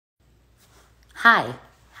Hi,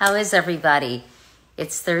 how is everybody?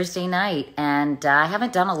 It's Thursday night, and I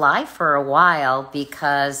haven't done a live for a while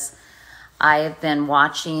because I have been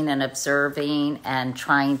watching and observing and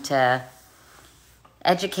trying to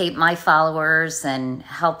educate my followers and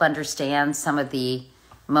help understand some of the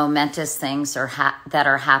momentous things that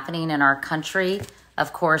are happening in our country.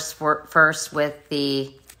 Of course, we're first with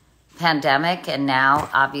the pandemic, and now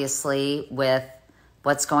obviously with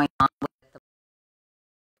what's going on with the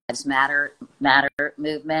Matter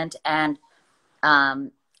movement. And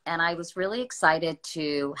I was really excited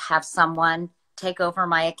to have someone take over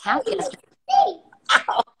my account yesterday.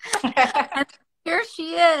 And here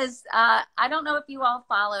she is. I don't know if you all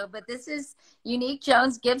follow, but this is Unique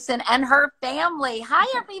Jones Gibson and her family. Hi,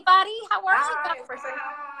 everybody. How are you guys?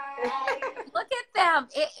 Look at them.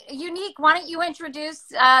 Unique, why don't you introduce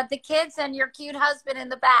the kids and your cute husband in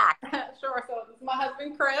the back? Sure. So this is my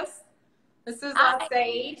husband, Chris. This is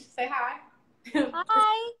Sage. Say hi.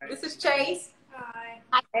 Hi. This is Chase. Hi.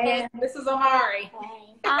 Hi, And this is Omari.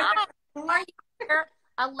 Hi. How are you here?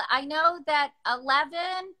 I know that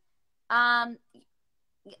 11,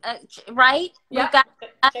 right? Yeah. We've got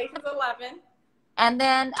Chase is 11. and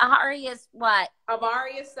then Ahari is what?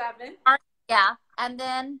 Omari is 7. Yeah. And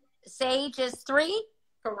then Sage is 3?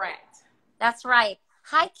 Correct. That's right.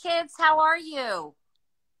 Hi, kids. How are you?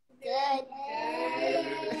 Good.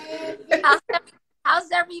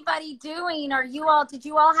 How's everybody doing? Did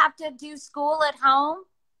you all have to do school at home?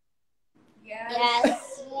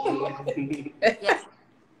 Yes. Yes.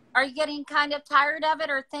 Are you getting kind of tired of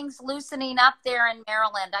it, or are things loosening up there in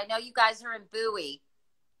Maryland? I know you guys are in Bowie.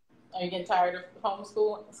 Are you getting tired of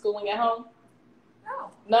schooling at home?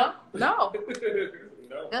 No. No? No.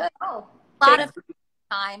 Good. Oh. A lot of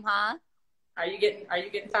time, huh? Are you getting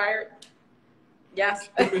tired? Yes.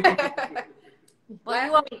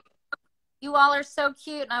 Well, you all are so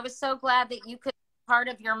cute, and I was so glad that you could be part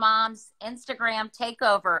of your mom's Instagram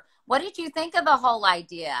takeover. What did you think of the whole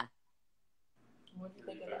idea? What do you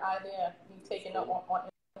think of the idea? You taking up on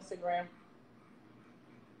Instagram?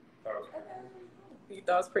 You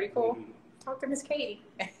thought it was pretty cool? Talk to Miss Katie.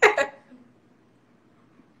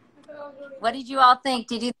 What did you all think?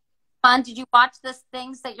 Did you think it was fun? Did you watch the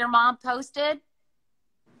things that your mom posted?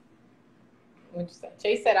 What you say?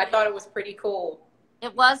 Chase said, I thought it was pretty cool.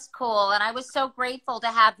 It was cool, and I was so grateful to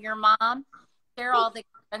have your mom share all the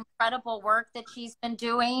incredible work that she's been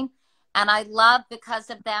doing, and I love Because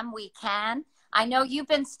of Them We Can. I know you've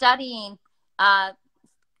been studying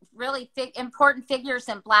really important figures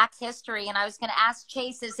in Black history, and I was going to ask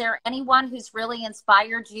Chase, is there anyone who's really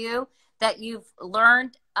inspired you that you've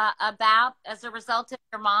learned about as a result of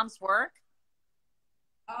your mom's work?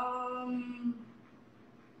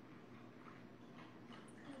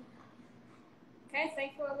 Can I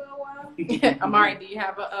think for a little while? Amari, do you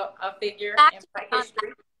have a figure in Black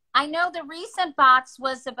history? I know the recent box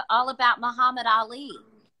was all about Muhammad Ali.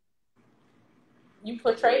 You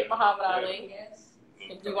portrayed Muhammad Ali. Yes.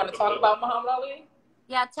 Do you want to talk about Muhammad Ali?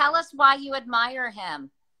 Yeah, tell us why you admire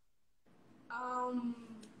him.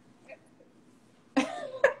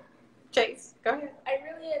 Chase, go ahead. I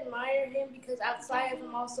really admire him because outside of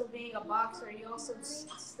him also being a boxer, he also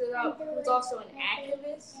stood up. He was also an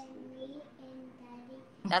activist.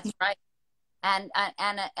 That's right. And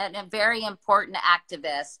a very important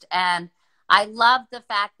activist. And I love the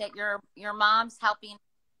fact that your mom's helping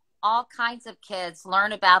all kinds of kids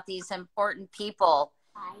learn about these important people,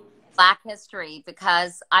 Black history,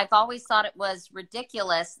 because I've always thought it was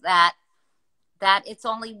ridiculous that it's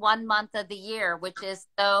only 1 month of the year, which is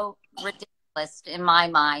so ridiculous in my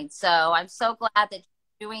mind. So I'm so glad that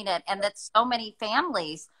you're doing it and that so many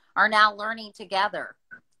families are now learning together.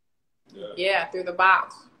 Yeah, through the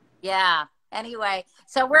box. Yeah. Anyway,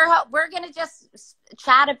 so we're going to just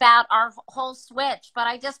chat about our whole switch, but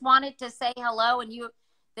I just wanted to say hello, and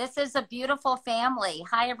this is a beautiful family.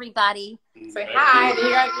 Hi, everybody. Say hi.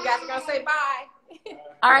 You guys are going to say bye.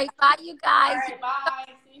 All right. Bye, you guys. All right,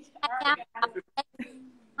 bye. See you. All right,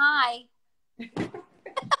 Hi.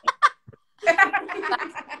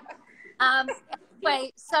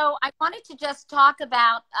 Anyway, so I wanted to just talk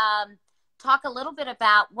a little bit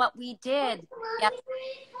about what we did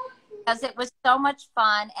yesterday, because it was so much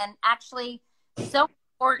fun and actually so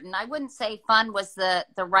important. I wouldn't say fun was the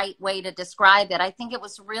right way to describe it. I think it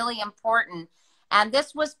was really important. And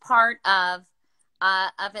this was part of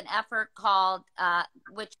an effort called,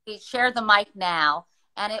 which we share the mic now.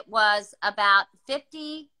 And it was about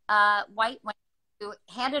 50 white women who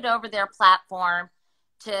handed over their platform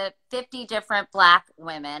to 50 different Black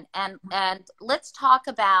women. And let's talk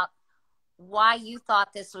about why you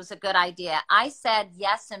thought this was a good idea. I said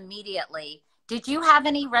yes immediately. Did you have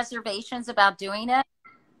any reservations about doing it?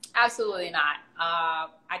 Absolutely not.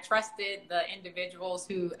 I trusted the individuals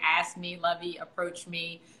who asked me. Lovey approached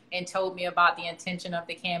me and told me about the intention of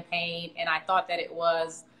the campaign, and I thought that it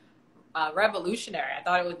was revolutionary. I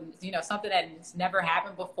thought it was, you know, something that's never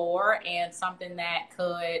happened before, and something that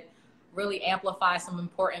could really amplify some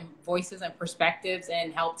important voices and perspectives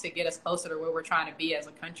and help to get us closer to where we're trying to be as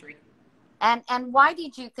a country. And why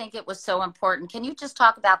did you think it was so important? Can you just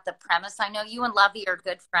talk about the premise? I know you and Lovey are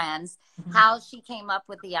good friends, how she came up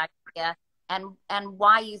with the idea, and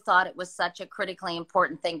why you thought it was such a critically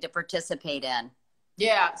important thing to participate in.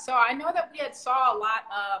 Yeah, so I know that we had saw a lot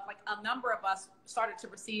of, like, a number of us started to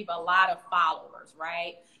receive a lot of followers,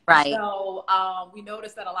 right? Right. So we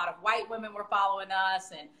noticed that a lot of white women were following us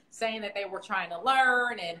and saying that they were trying to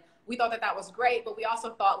learn, and we thought that that was great, but we also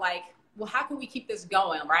thought, like, well, how can we keep this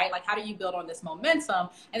going, right? Like, how do you build on this momentum?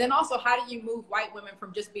 And then also, how do you move white women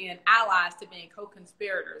from just being allies to being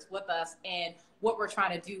co-conspirators with us and what we're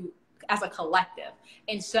trying to do as a collective?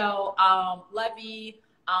 And so Levy,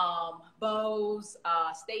 Bose,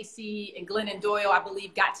 Stacy, and Glenn and Doyle, I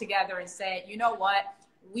believe, got together and said, you know what?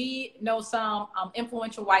 We know some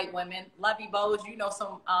influential white women. Levy, Bose, you know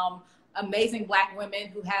some amazing Black women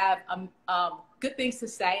who have good things to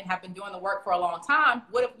say and have been doing the work for a long time.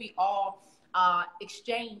 What if we all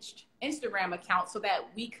exchanged Instagram accounts so that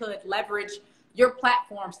we could leverage your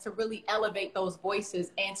platforms to really elevate those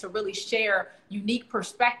voices and to really share unique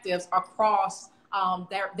perspectives across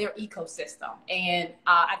their ecosystem? And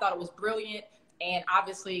I thought it was brilliant. And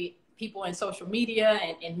obviously people in social media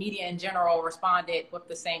and media in general responded with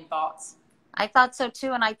the same thoughts. I thought so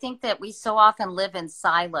too. And I think that we so often live in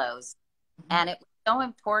silos. And it was so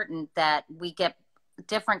important that we get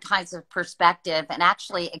different kinds of perspective and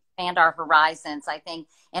actually expand our horizons, I think,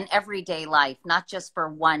 in everyday life, not just for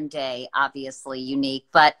one day, obviously unique,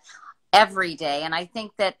 but every day. And I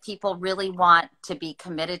think that people really want to be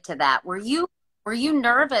committed to that. Were you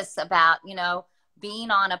nervous about, you know, being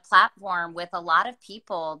on a platform with a lot of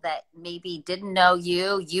people that maybe didn't know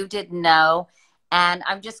you didn't know? And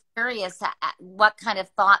I'm just curious what kind of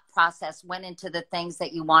thought process went into the things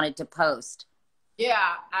that you wanted to post.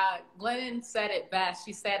 Yeah, Glennon said it best.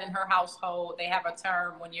 She said in her household, they have a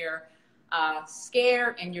term when you're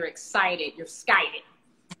scared and you're excited, you're skited.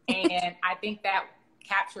 And I think that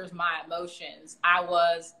captures my emotions. I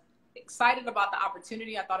was excited about the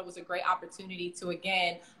opportunity. I thought it was a great opportunity to,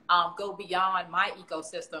 again, go beyond my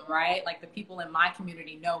ecosystem, right? Like, the people in my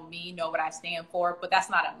community know me, know what I stand for, but that's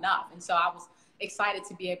not enough. And so I was excited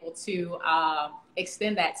to be able to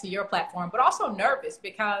extend that to your platform, but also nervous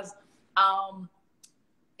because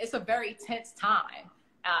it's a very tense time.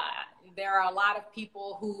 There are a lot of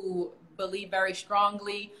people who believe very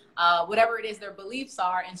strongly, whatever it is their beliefs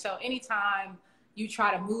are. And so anytime you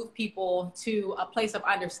try to move people to a place of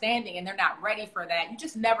understanding and they're not ready for that, you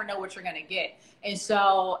just never know what you're going to get. And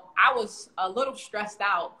so I was a little stressed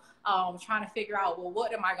out, trying to figure out, well,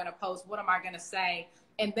 what am I going to post? What am I going to say?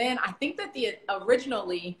 And then I think that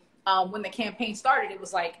originally, when the campaign started, it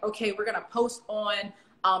was like, okay, we're going to post on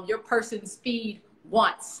your person's feed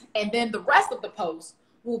once, and then the rest of the post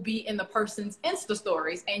will be in the person's Insta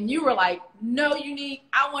stories. And you were like, no, Unique,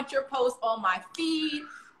 I want your post on my feed.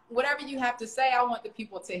 Whatever you have to say, I want the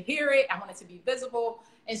people to hear it. I want it to be visible.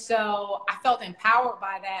 And so I felt empowered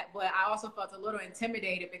by that, but I also felt a little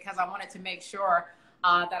intimidated because I wanted to make sure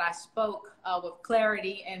that I spoke with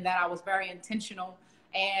clarity and that I was very intentional.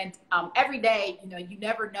 And every day, you know, you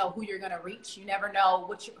never know who you're going to reach. You never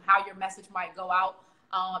know how your message might go out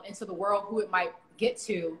into the world, who it might get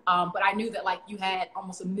to. But I knew that, like, you had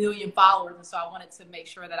almost 1 million followers. And so I wanted to make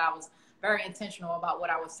sure that I was very intentional about what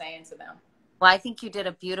I was saying to them. Well, I think you did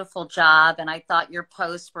a beautiful job. And I thought your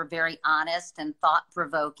posts were very honest and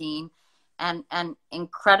thought-provoking and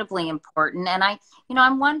incredibly important. And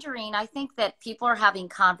I'm wondering, I think that people are having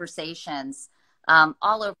conversations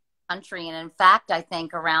all over the country. And in fact, I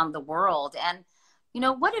think around the world. And, you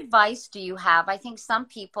know, what advice do you have? I think some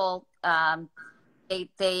people,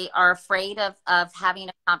 they are afraid of having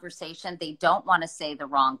a conversation. They don't want to say the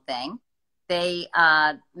wrong thing. They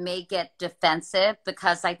may get defensive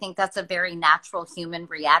because I think that's a very natural human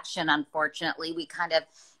reaction. Unfortunately, we kind of,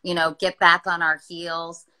 you know, get back on our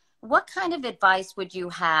heels. What kind of advice would you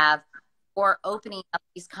have for opening up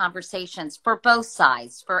these conversations for both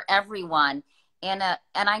sides, for everyone? And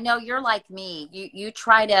I know you're like me. You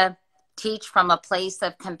try to teach from a place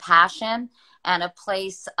of compassion and a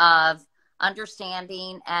place of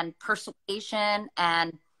understanding and persuasion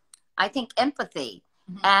and I think empathy.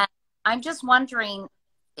 Mm-hmm. And I'm just wondering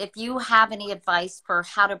if you have any advice for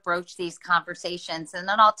how to broach these conversations, and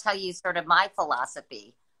then I'll tell you sort of my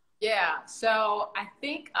philosophy. Yeah. So I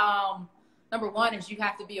think number one is you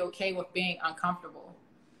have to be okay with being uncomfortable.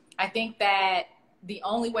 I think that the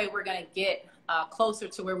only way we're going to get closer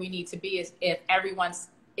to where we need to be is if everyone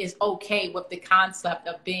is okay with the concept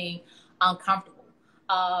of being uncomfortable,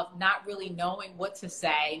 of not really knowing what to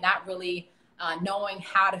say, not really knowing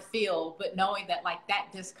how to feel, but knowing that like that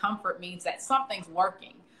discomfort means that something's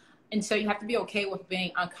working. And so you have to be okay with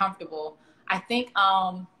being uncomfortable. I think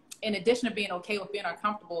in addition to being okay with being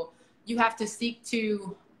uncomfortable, you have to seek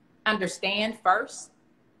to understand first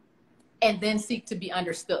and then seek to be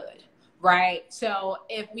understood, right? So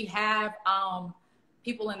if we have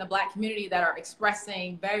people in the Black community that are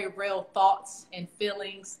expressing very real thoughts and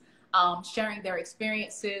feelings, sharing their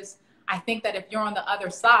experiences, I think that if you're on the other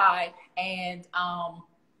side and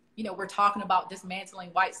you know, we're talking about dismantling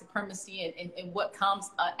white supremacy and what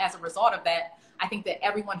comes as a result of that, I think that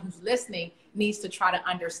everyone who's listening needs to try to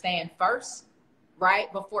understand first,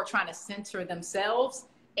 right, before trying to censor themselves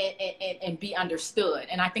and be understood.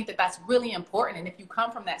 And I think that that's really important. And if you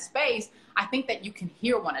come from that space, I think that you can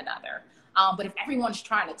hear one another. But if everyone's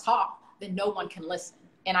trying to talk, then no one can listen.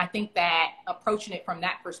 And I think that approaching it from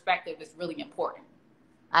that perspective is really important.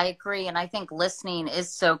 I agree. And I think listening is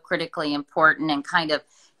so critically important, and kind of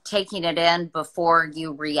taking it in before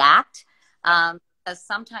you react. Because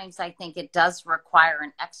sometimes I think it does require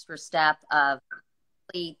an extra step of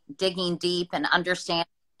really digging deep and understanding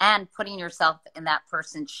and putting yourself in that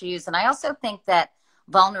person's shoes. And I also think that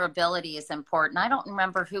vulnerability is important. I don't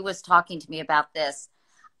remember who was talking to me about this.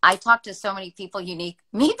 I talk to so many people, Unique.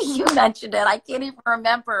 Maybe you mentioned it. I can't even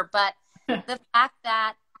remember. But the fact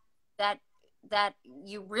that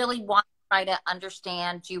you really want to try to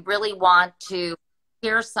understand, you really want to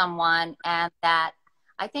hear someone, and that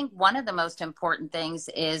I think one of the most important things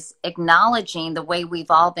is acknowledging the way we've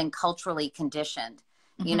all been culturally conditioned.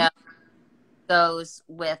 Mm-hmm. You know, goes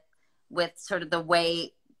with sort of the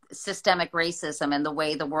way systemic racism and the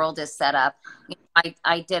way the world is set up. You know,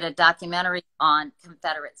 I did a documentary on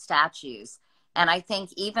Confederate statues. And I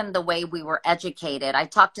think even the way we were educated, I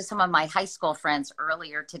talked to some of my high school friends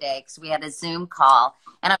earlier today because we had a Zoom call,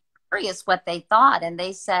 and I'm curious what they thought. And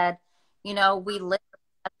they said, you know, we live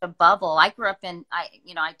in such a bubble. I grew up in, I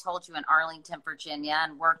told you, in Arlington, Virginia,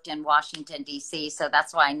 and worked in Washington, D.C. So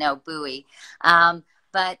that's why I know Bowie.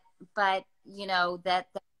 But you know, that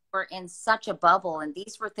we're in such a bubble, and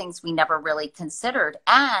these were things we never really considered.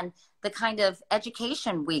 And the kind of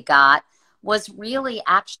education we got was really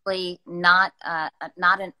actually not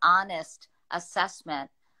an honest assessment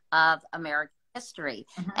of American history.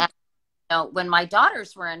 Mm-hmm. And you know, when my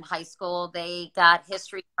daughters were in high school, they got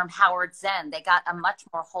history from Howard Zinn. They got a much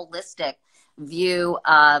more holistic view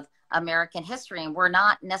of American history, and we're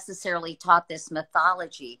not necessarily taught this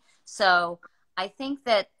mythology. So I think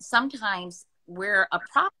that sometimes we're a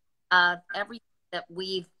product of everything that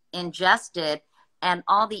we've ingested and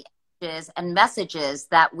all the images and messages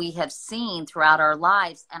that we have seen throughout our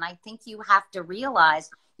lives. And I think you have to realize,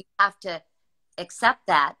 you have to accept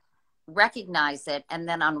that, recognize it, and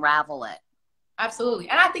then unravel it. Absolutely.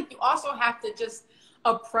 And I think you also have to just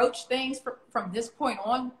approach things from this point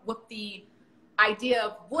on with the idea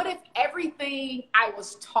of, what if everything I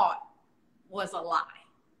was taught was a lie?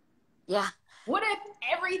 Yeah. What if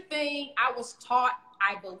everything I was taught,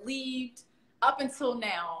 I believed up until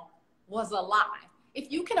now, was a lie?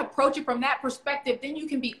 If you can approach it from that perspective, then you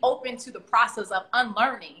can be open to the process of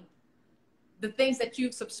unlearning the things that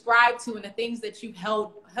you've subscribed to and the things that you've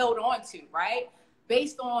held on to, right?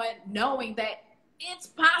 Based on knowing that it's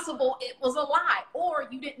possible it was a lie, or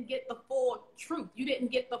you didn't get the full truth. You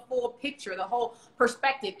didn't get the full picture, the whole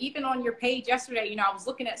perspective. Even on your page yesterday, you know, I was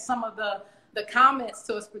looking at some of the comments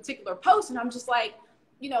to a particular post, and I'm just like,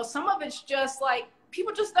 you know, some of it's just like,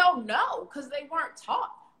 people just don't know because they weren't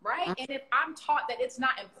taught, right? And if I'm taught that it's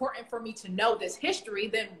not important for me to know this history,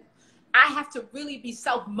 then I have to really be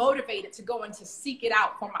self-motivated to go and to seek it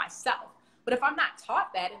out for myself. But if I'm not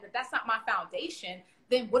taught that, and if that's not my foundation,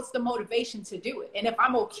 then what's the motivation to do it? And if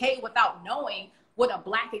I'm okay without knowing what a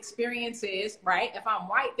Black experience is, right? If I'm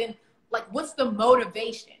white, then like, what's the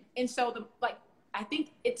motivation? And so I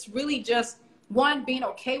think it's really just, one, being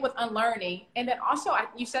okay with unlearning. And then also,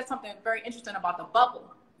 you said something very interesting about the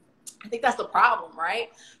bubble. I think that's the problem, right?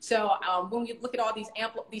 So when you look at all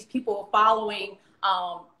these people following,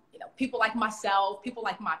 you know, people like myself, people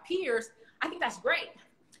like my peers, I think that's great.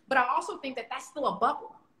 But I also think that that's still a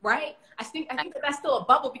bubble, right? I think that that's still a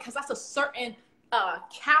bubble because that's a certain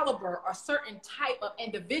caliber or certain type of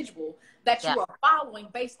individual that you are following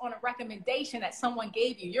based on a recommendation that someone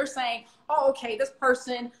gave you. You're saying, oh, okay, this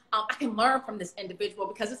person, I can learn from this individual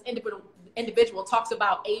because this individual talks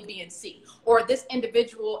about A, B, and C, or this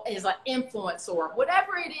individual is an influencer,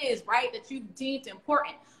 whatever it is, right, that you deemed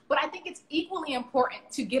important. But I think it's equally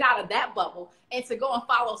important to get out of that bubble and to go and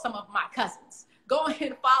follow some of my cousins. Go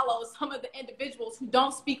and follow some of the individuals who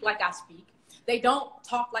don't speak like I speak. They don't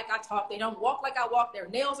talk like I talk. They don't walk like I walk. Their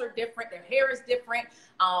nails are different. Their hair is different.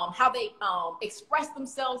 How they express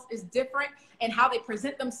themselves is different. And how they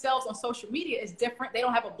present themselves on social media is different. They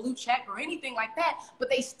don't have a blue check or anything like that, but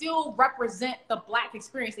they still represent the Black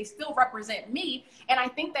experience. They still represent me. And I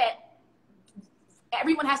think that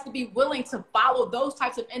everyone has to be willing to follow those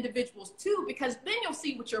types of individuals too, because then you'll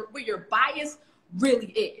see where your bias really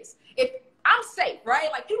is. If I'm safe, right?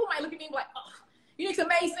 Like, people might look at me and be like, oh, Unique's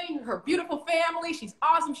amazing. Her beautiful family. She's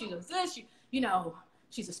awesome. She does this.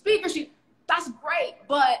 She's a speaker. That's great.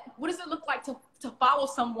 But what does it look like to follow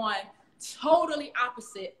someone totally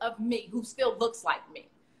opposite of me who still looks like me?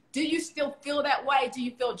 Do you still feel that way? Do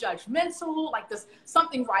you feel judgmental? Like, does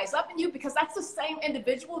something rise up in you? Because that's the same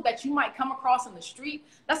individual that you might come across in the street.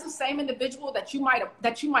 That's the same individual that you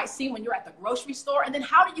might see when you're at the grocery store. And then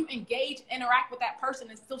how do you engage, interact with that person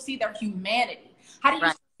and still see their humanity? How do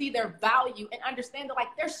you see their value and understand that, like,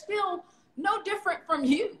 they're still no different from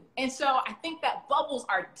you? And so I think that bubbles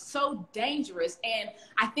are so dangerous. And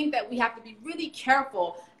I think that we have to be really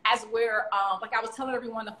careful as we're, like I was telling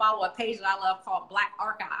everyone to follow a page that I love called Black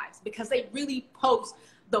Archives, because they really post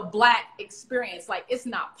the Black experience. Like, it's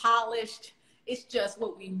not polished. It's just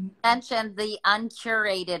what we mentioned, the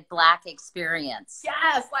uncurated Black experience.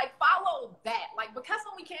 Yes, like, follow that. Like, Because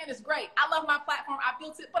When We Can is great. I love my platform. I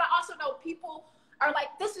built it, but I also know people are like,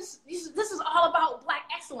 this is all about Black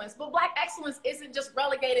excellence. But Black excellence isn't just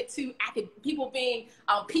relegated to people being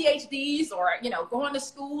PhDs or, going to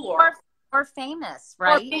school or famous,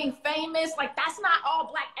 right? Or being famous. Like, that's not all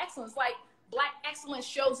Black excellence. Like, Black excellence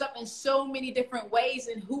shows up in so many different ways,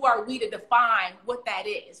 and who are we to define what that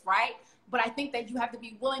is, right? But I think that you have to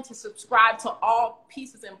be willing to subscribe to all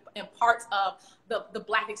pieces and parts of the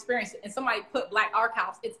Black experience. And somebody put Black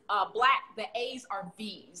Archives. It's Black, the A's are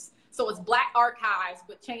V's. So it's Black Archives,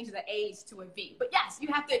 but change the A's to a V. But yes, you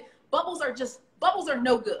have to, bubbles are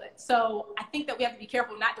no good. So I think that we have to be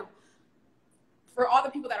careful not to, for all the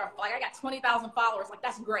people that are like, I got 20,000 followers, like,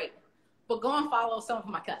 that's great. But go and follow some of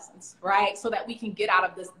my cousins, right? So that we can get out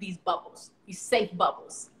of these bubbles, these safe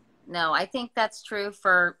bubbles. No, I think that's true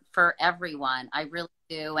for everyone. I really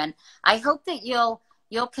do. And I hope that you'll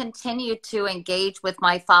continue to engage with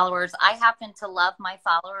my followers. I happen to love my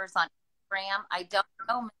followers on Instagram. I don't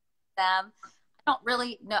know them. I don't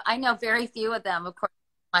really know. I know very few of them. Of course,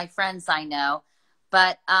 my friends I know,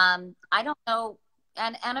 but I don't know.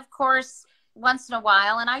 And of course, once in a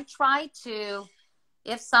while, and I try to,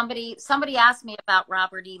 if somebody asked me about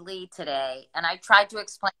Robert E. Lee today, and I tried to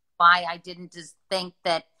explain why I didn't just think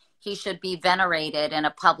that he should be venerated in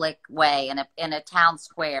a public way, in a town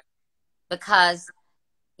square, because,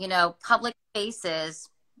 public spaces,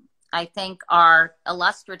 I think, are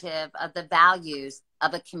illustrative of the values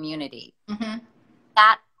of a community. Mm-hmm.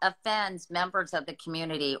 That offends members of the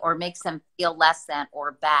community or makes them feel less than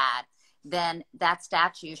or bad, then that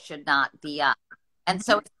statue should not be up. And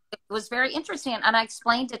so it was very interesting. And I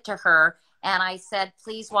explained it to her, and I said,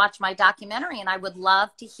 please watch my documentary, and I would love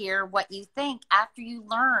to hear what you think after you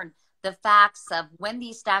learn the facts of when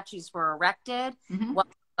these statues were erected, what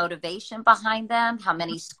the motivation behind them, how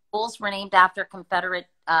many schools were named after Confederate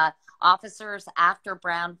officers after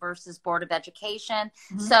Brown versus Board of Education.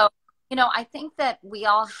 So, I think that we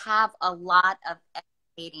all have a lot of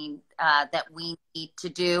educating that we need to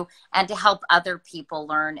do, and to help other people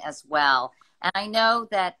learn as well. And I know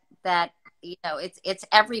that it's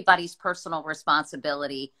everybody's personal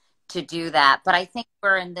responsibility to do that. But I think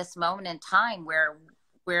we're in this moment in time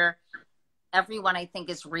where everyone, I think,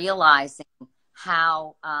 is realizing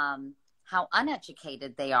how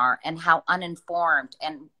uneducated they are, and how uninformed,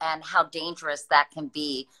 and how dangerous that can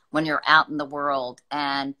be when you're out in the world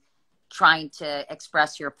and trying to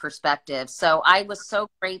express your perspective. So I was so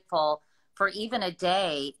grateful for even a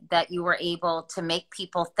day that you were able to make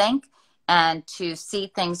people think and to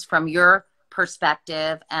see things from your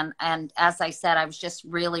perspective. And as I said, I was just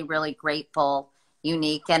really, really grateful,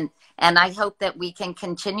 Unique. And I hope that we can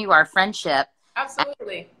continue our friendship.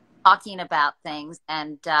 Absolutely. Talking about things.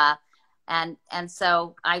 And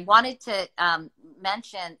so I wanted to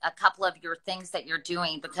mention a couple of your things that you're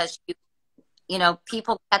doing, because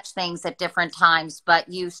people catch things at different times, but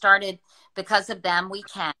you started Because of Them We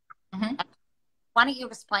Can. why don't you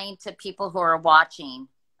explain to people who are watching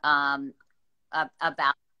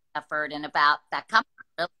about effort and about that company?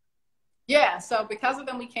 Yeah, so Because of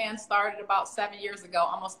Them We Can started about 7 years ago,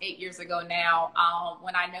 almost 8 years ago now,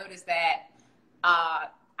 when I noticed that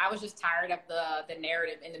I was just tired of the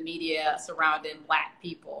narrative in the media surrounding Black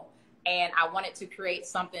people. And I wanted to create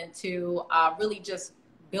something to really just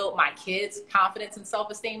build my kids' confidence and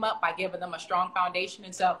self-esteem up by giving them a strong foundation.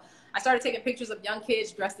 And so I started taking pictures of young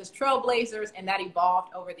kids dressed as trailblazers, and that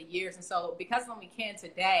evolved over the years. And so Because of Them We Can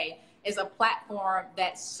today is a platform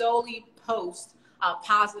that solely posts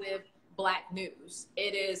positive Black news.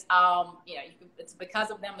 It is, it's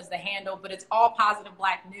Because of Them as the handle, but it's all positive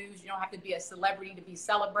Black news. You don't have to be a celebrity to be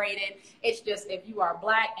celebrated. It's just, if you are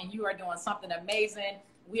Black and you are doing something amazing,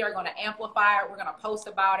 we are going to amplify it. We're going to post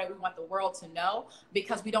about it. We want the world to know,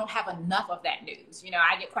 because we don't have enough of that news.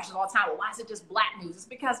 I get questions all the time. Well, why is it just Black news? It's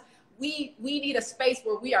because we need a space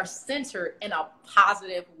where we are centered in a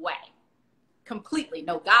positive way. Completely.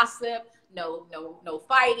 No gossip, no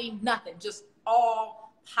fighting, nothing. Just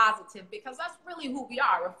all positive, because that's really who we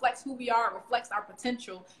are. It reflects who we are, it reflects our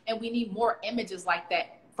potential, and we need more images like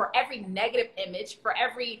that. For every negative image, for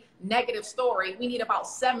every negative story, we need about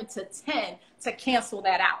 7 to 10 to cancel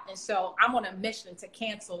that out. And so I'm on a mission to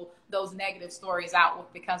cancel those negative stories out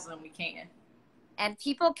with Because of Them We Can. And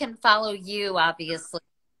people can follow you, obviously,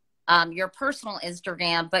 your personal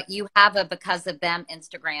Instagram, but you have a Because of Them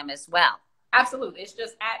Instagram as well. Absolutely. It's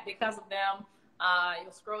just at Because of Them.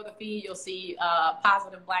 You'll scroll the feed, you'll see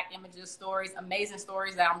positive Black images, stories, amazing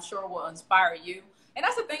stories that I'm sure will inspire you. And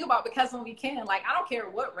that's the thing about Because of Them We Can. Like, I don't care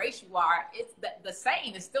what race you are, it's the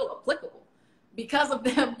saying is still applicable. Because of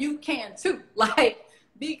them, you can too. Like,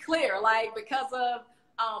 be clear. Like, because of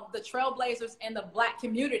the trailblazers in the Black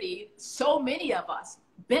community, so many of us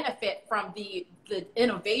benefit from the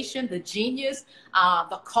innovation, the genius,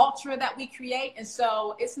 the culture that we create. And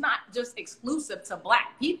so it's not just exclusive to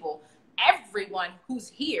Black people. Everyone who's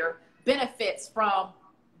here benefits from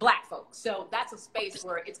Black folks. So that's a space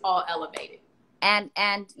where it's all elevated. And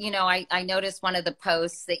I noticed one of the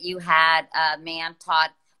posts that you had, a man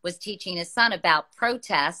was teaching his son about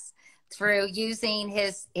protests through using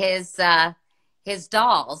his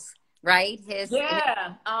dolls, right? His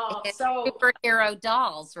superhero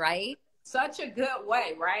dolls, right? Such a good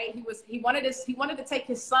way, right? He wanted to take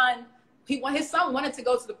his son. His son wanted to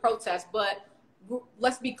go to the protest, but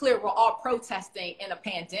let's be clear, we're all protesting in a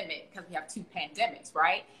pandemic because we have 2 pandemics,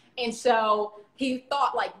 right? And so he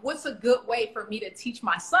thought, like, what's a good way for me to teach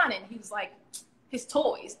my son? And he was like, his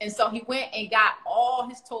toys. And so he went and got all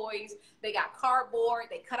his toys. They got cardboard.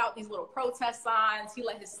 They cut out these little protest signs. He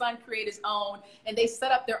let his son create his own, and they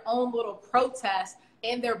set up their own little protest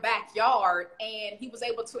in their backyard. And he was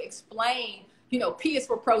able to explain, P is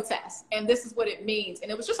for protest, and this is what it means.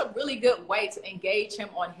 And it was just a really good way to engage him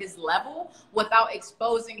on his level without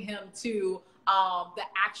exposing him to the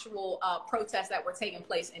actual protests that were taking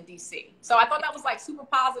place in DC. So I thought that was like super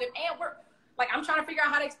positive. And I'm trying to figure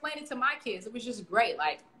out how to explain it to my kids. It was just great.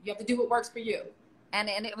 Like, you have to do what works for you. And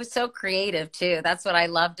it was so creative too. That's what I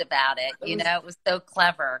loved about it. It was so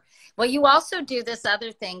clever. Well, you also do this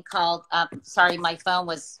other thing called, sorry, my phone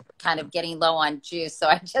was kind of getting low on juice, so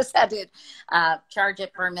I just had to charge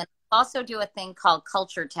it for a minute. Also do a thing called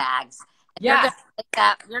culture tags. Yes.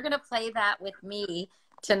 You're going to play that with me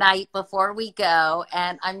tonight before we go.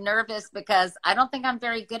 And I'm nervous because I don't think I'm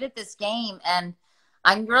very good at this game. And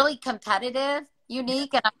I'm really competitive,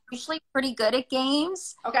 Unique, and I'm usually pretty good at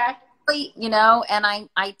games. Okay. And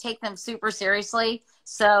I take them super seriously.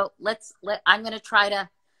 So I'm going to try to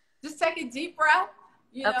just take a deep breath,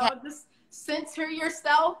 just center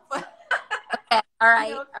yourself. Okay. All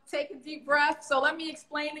right. Take a deep breath. So let me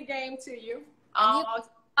explain the game to you.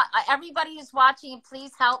 Everybody who's watching,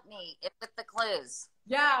 please help me with the clues.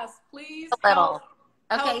 Yes, please. A little.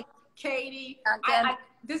 Help Katie.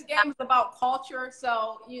 This game is about culture.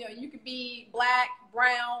 So, you could be Black,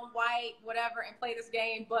 brown, white, whatever, and play this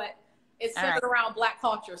game, but it's centered around Black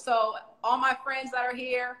culture. So all my friends that are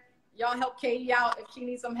here, y'all help Katie out if she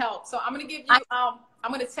needs some help. So I'm going to give you, I'm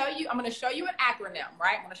going to show you an acronym,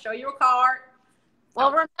 right? I'm going to show you a card.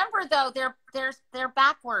 Well, remember though, they're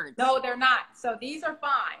backwards. No, they're not. So these are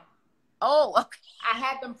fine. Oh, okay. I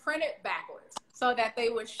had them printed backwards so that they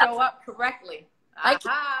would show up correctly.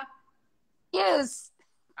 Aha. Yes.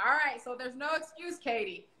 All right. So there's no excuse,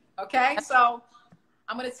 Katie. Okay. So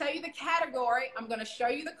I'm going to tell you the category. I'm going to show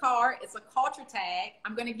you the card. It's a culture tag.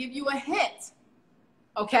 I'm going to give you a hint.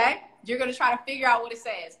 Okay. You're going to try to figure out what it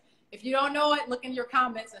says. If you don't know it, look in your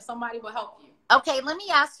comments and somebody will help you. Okay. Let me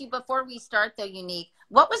ask you before we start though, Unique,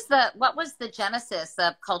 what was the genesis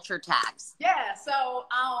of culture tags? Yeah. So,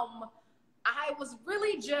 I was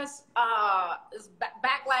really just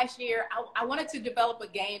back last year. I wanted to develop a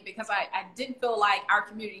game because I didn't feel like our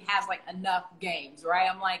community has like enough games, right?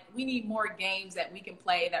 I'm like, we need more games that we can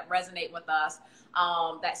play that resonate with us,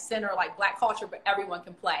 that center like Black culture, but everyone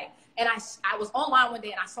can play. And I was online one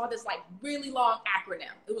day and I saw this like really long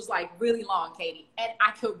acronym. It was like really long, Katie, and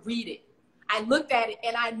I could read it. I looked at it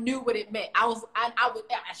and I knew what it meant. I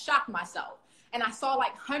shocked myself, and I saw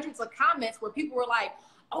like hundreds of comments where people were like,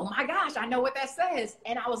 oh my gosh, I know what that says.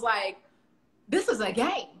 And I was like, this is a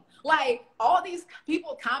game. Like all these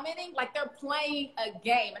people commenting, like they're playing a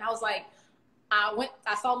game. And I was like,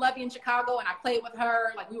 I saw Lovey in Chicago and I played with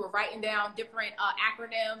her. Like we were writing down different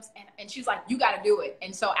acronyms and she's like, you got to do it.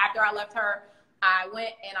 And so after I left her, I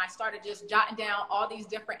went and I started just jotting down all these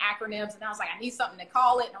different acronyms. And I was like, I need something to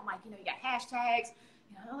call it. And I'm like, you got hashtags,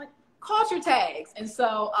 like culture tags. And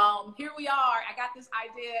so here we are. I got this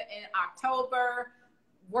idea in October.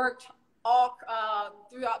 Worked all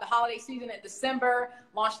throughout the holiday season in December,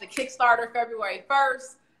 launched the Kickstarter February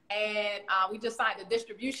 1st, and we just signed a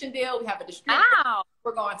distribution deal. We have a distributor. Wow.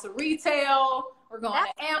 We're going to retail. We're going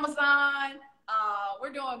to Amazon.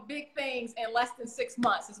 We're doing big things in less than 6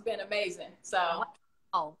 months. It's been amazing. So,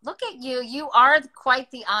 oh, look at you. You are quite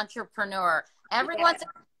the entrepreneur. Everyone's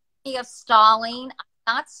accusing me of stalling.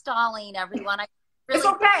 I'm not stalling, everyone. It's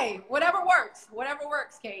okay. Whatever works. Whatever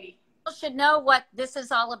works, Katie. People should know what this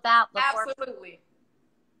is all about. Absolutely.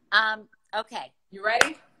 Okay. You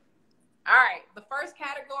ready? All right. The first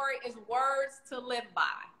category is words to live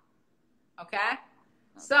by. Okay?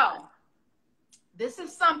 So this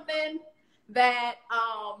is something that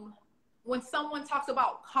when someone talks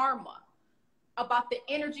about karma, about the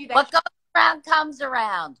energy that what goes around comes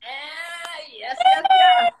around. Yes.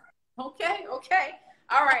 Okay.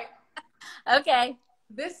 All right. Okay.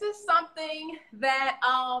 This is something that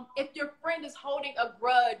if your friend is holding a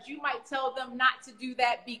grudge, you might tell them not to do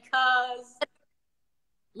that because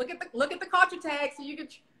look at the culture tag so you can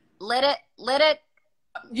let it.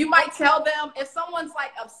 You might tell them if someone's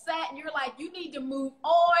like upset and you're like, you need to move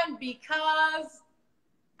on because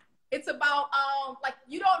it's about like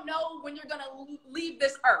you don't know when you're gonna leave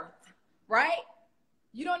this earth, right?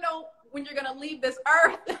 You don't know when you're gonna leave this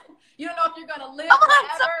earth. You don't know if you're gonna live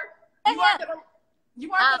forever. You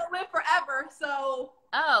aren't gonna live forever, so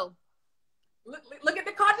look at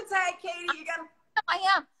the culture tag, Katie. You gotta.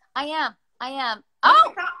 I am.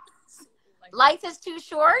 Oh, life is too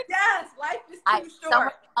short. Yes, life is too short.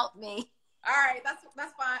 Someone help me. All right, that's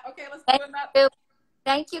fine. Okay, let's do another.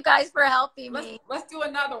 Thank you guys for helping me. Let's do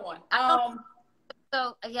another one.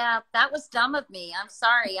 So yeah, that was dumb of me. I'm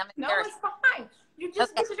sorry. I'm embarrassed. No, it's fine.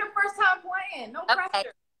 This is your first time playing. No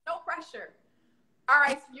pressure. No pressure. All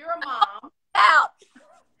right, so you're a mom. Out.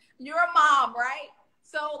 You're a mom, right?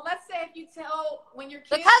 So let's say if you tell when your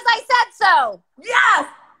kids. Because I said so. Yes.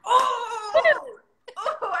 Oh,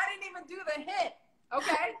 I didn't even do the hint.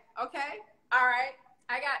 Okay. All right.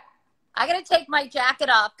 I got to take my jacket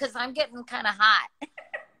off because I'm getting kind of hot.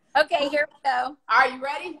 Okay, here we go. Are you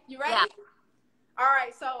ready? You ready? Yeah. All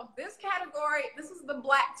right. So this is the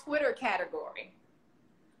Black Twitter category.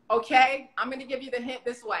 Okay. I'm going to give you the hint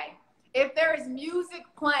this way. If there is music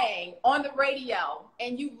playing on the radio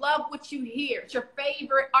and you love what you hear, it's your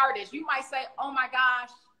favorite artist, you might say, oh my gosh.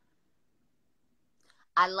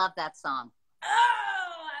 I love that song. Oh,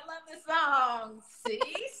 I love this song. See?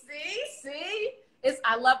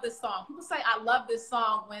 I love this song. People say I love this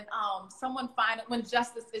song when when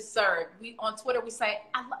justice is served. On Twitter we say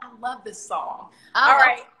I love this song. All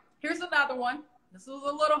right. Here's another one. This was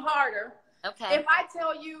a little harder. Okay. If I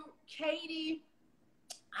tell you, Katie,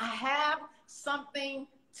 I have something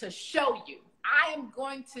to show you. I am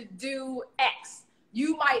going to do X.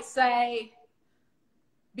 You might say,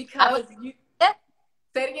 because you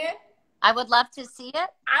say it again. I would love to see it.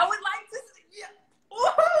 I would like to see it.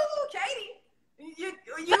 Ooh, Katie. You.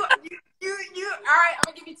 All right, I'm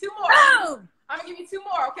gonna give you two more. Boom. I'm gonna give you two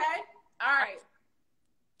more. Okay. All right.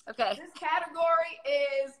 Okay. This category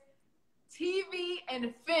is TV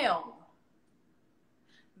and film.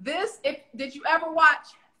 Did you ever watch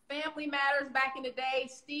Family Matters back in the day?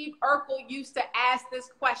 Steve Urkel used to ask this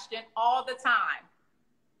question all the time.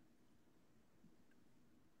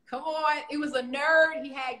 Come on, he was a nerd.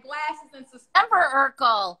 He had glasses and Remember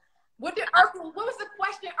Urkel? What was the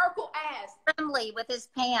question Urkel asked? Friendly with his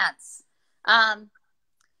pants.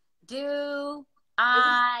 Do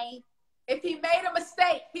I? If he made a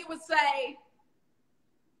mistake, he would say,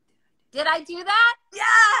 "Did I do that?"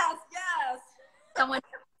 Yes.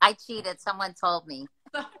 I cheated. Someone told me.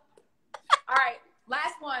 All right,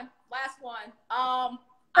 last one. I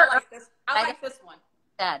like this one.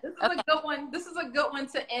 This is a good one. This is a good one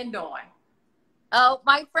to end on. Oh,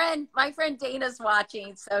 my friend Dana's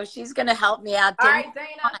watching, so she's gonna help me out. All Dana, right,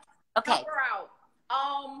 Dana. okay. Help her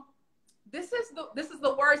out. This is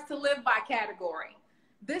the words to live by category.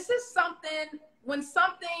 This is something when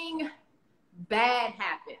something bad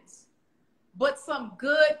happens, but some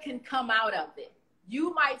good can come out of it.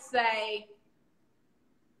 You might say,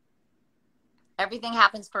 Everything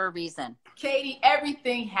happens for a reason. Katie,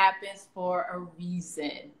 everything happens for a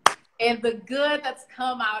reason. And the good that's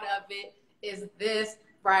come out of it is this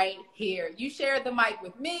right here. You shared the mic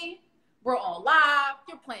with me. We're on live.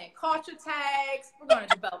 You're playing culture tags. We're going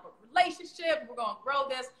to develop a relationship. We're going to grow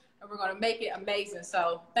this, and we're going to make it amazing.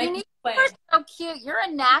 So thank you for playing. You're so cute. You're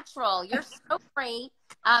a natural. You're so great.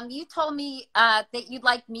 You told me that you'd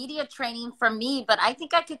like media training from me, but I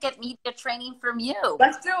think I could get media training from you.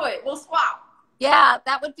 Let's do it. We'll swap. Yeah,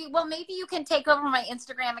 that would be, well, maybe you can take over my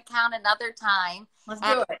Instagram account another time. Let's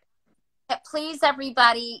do it. Please,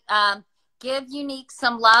 everybody, give Unique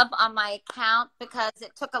some love on my account, because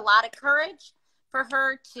it took a lot of courage for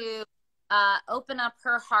her to open up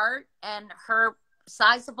her heart and her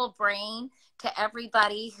sizable brain to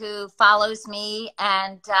everybody who follows me.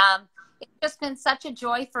 And it's just been such a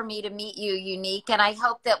joy for me to meet you, Unique. And I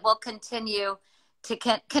hope that we'll continue to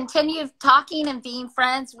continue talking and being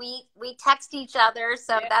friends. We text each other,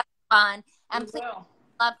 so that's fun. And please,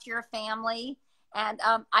 love to your family. And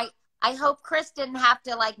I hope Chris didn't have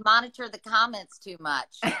to like monitor the comments too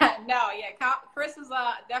much. No, yeah, Chris is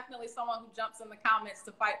definitely someone who jumps in the comments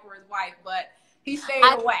to fight for his wife, but he stayed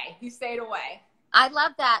away. He stayed away. I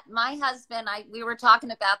love that. My husband, we were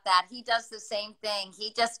talking about that. He does the same thing.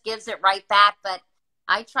 He just gives it right back, but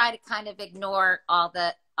I try to kind of ignore all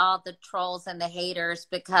the trolls and the haters,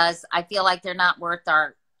 because I feel like they're not worth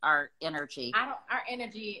our energy. Our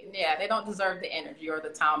energy, yeah, they don't deserve the energy or the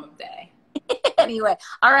time of day. Anyway,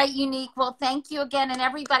 all right, Unique. Well, thank you again. And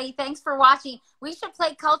everybody, thanks for watching. We should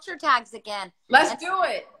play culture tags again. Let's do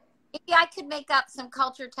it. Maybe I could make up some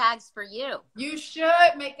culture tags for you. You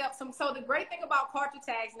should make up some. So the great thing about culture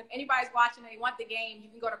tags, and if anybody's watching and they want the game, you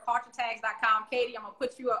can go to culturetags.com. Katie, I'm going to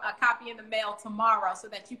put you a copy in the mail tomorrow so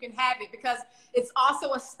that you can have it, because it's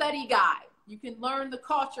also a study guide. You can learn the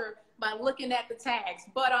culture by looking at the tags.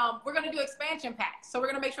 But we're going to do expansion packs. So we're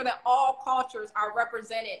going to make sure that all cultures are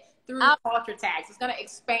represented through culture tags. It's going to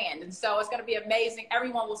expand, and so it's going to be amazing.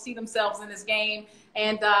 Everyone will see themselves in this game,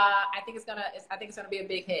 and I think it's going to be a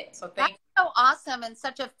big hit. So thank you. So awesome, and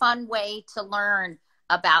such a fun way to learn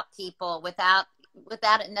about people without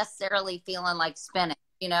it necessarily feeling like spinach.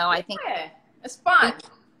 You know, I think it's fun.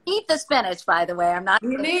 Eat the spinach, by the way. I'm not.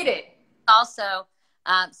 You need it. Also,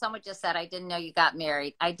 someone just said, I didn't know you got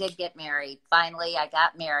married. I did get married. Finally, I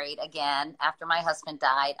got married again after my husband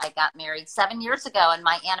died. I got married 7 years ago, and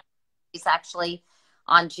my anniversary is actually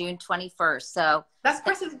on June 21st. So that's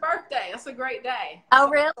Chris's birthday. That's a great day. Oh,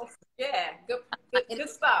 really? Yeah. Good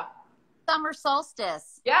stuff. Summer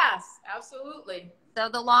solstice. Yes, absolutely. So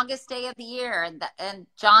the longest day of the year. And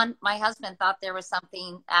John, my husband, thought there was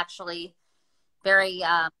something actually very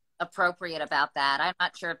appropriate about that. I'm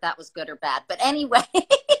not sure if that was good or bad, but anyway,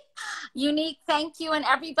 Unique, thank you. And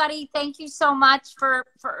everybody, thank you so much for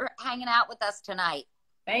hanging out with us tonight.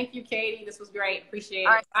 Thank you, Katie. This was great. Appreciate it.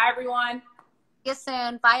 All right. Bye, everyone. See you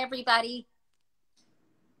soon. Bye, everybody.